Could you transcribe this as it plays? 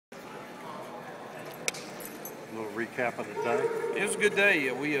A little recap of the day. It was a good day.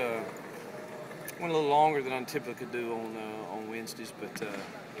 We went a little longer than I typically do on Wednesdays, but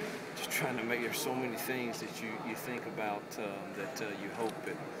just trying to make, there's so many things that you think about that you hope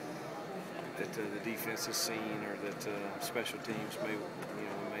that the defense has seen, or that special teams we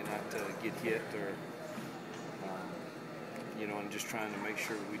may not get hit, or and just trying to make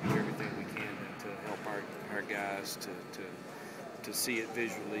sure we do everything we can to help our guys to see it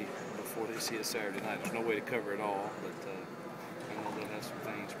visually before they see it Saturday night. There's no way to cover it all, but I know they'll have some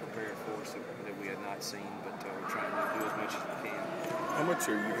things prepared for us that we had not seen, but we're trying to do as much as we can. How much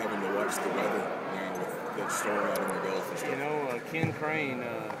are you having to watch the weather now with that storm out in the Gulf and stuff? Ken Crane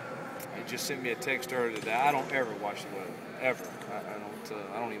he just sent me a text earlier today. I don't ever watch the weather, ever.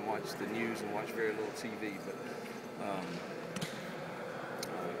 I don't even watch the news and watch very little TV, but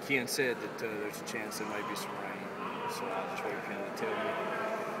Ken said that there's a chance there may be some rain, so I'll just wait for him to tell me.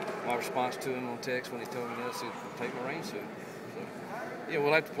 My response to him on text when he told me that is, "I'll take my rain suit." So, yeah,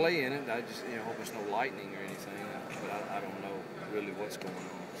 we'll have to play in it. I just hope it's no lightning or anything, but I don't know really what's going on.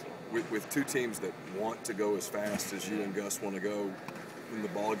 So. With two teams that want to go as fast as you and Gus want to go, when the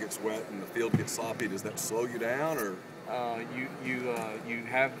ball gets wet and the field gets sloppy, does that slow you down, or? You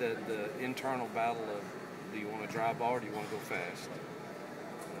have the internal battle of, do you want to drive ball or do you want to go fast?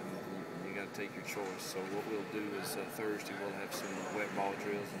 You got to take your choice. So what we'll do is Thursday we'll have some wet ball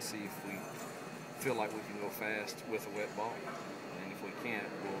drills and see if we feel like we can go fast with a wet ball, and if we can't,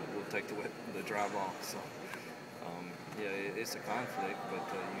 we'll take the dry ball. So yeah, it's a conflict, but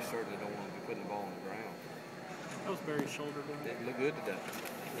you certainly don't want to be putting the ball on the ground. That was Barry's shoulder. It looked good today.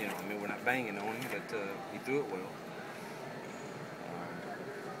 We're not banging on him, but he threw it well.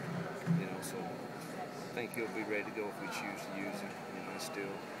 So I think he'll be ready to go if we choose to use him.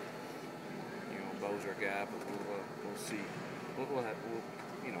 Still, Bo's our guy, but we'll see.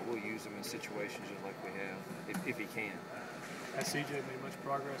 We'll use him in situations just like we have, if he can. Has CJ made much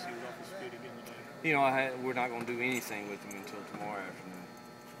progress? He was off his feet again today. We're not going to do anything with him until tomorrow afternoon.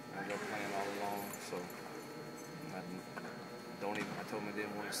 They're playing all along, so I told him I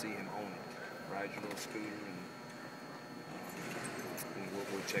didn't want to see him own it. Ride your little scooter, and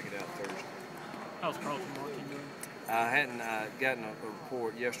we'll check it out Thursday. How's Carlton Martin doing? I hadn't gotten a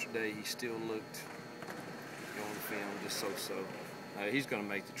report yesterday. He still looked on the film just so. He's going to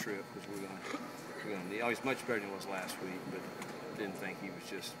make the trip because we're going to. He's much better than he was last week, but didn't think he was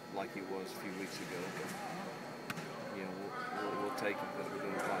just like he was a few weeks ago. But we'll take him because we're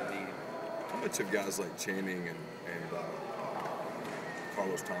going to probably need him. How much have guys like Channing and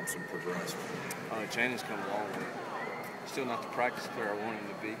Carlos Thompson progressed? Channing's come a long way. Still not the practice player I want him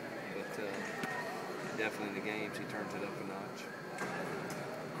to be, but definitely in the games he turns it up a notch.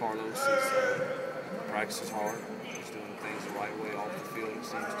 Carlos practices hard. He's doing things the right way off the field, it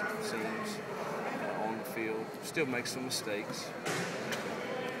seems. On the field, still makes some mistakes,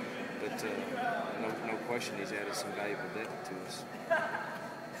 but no question he's added some valuable depth to us.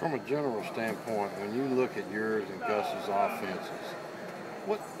 From a general standpoint, when you look at yours and Gus's offenses,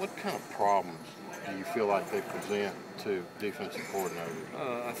 what kind of problems do you feel like they present to defensive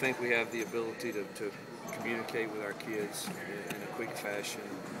coordinators? I think we have the ability to communicate with our kids in a quick fashion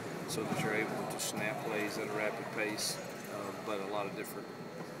so that you're able to snap plays at a rapid pace, but a lot of different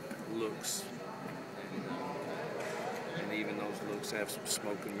looks. And even those looks have some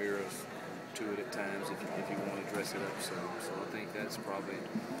smoke and mirrors to it at times if you want to dress it up some. So I think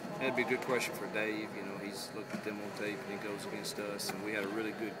that'd be a good question for Dave. He's looked at them on tape and he goes against us. And we had a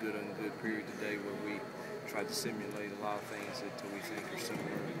really good period today where we tried to simulate a lot of things that we think are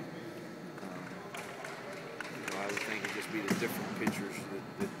similar. I would think it'd just be the different pictures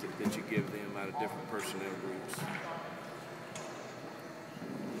that you give them out of different personnel groups.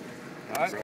 All right.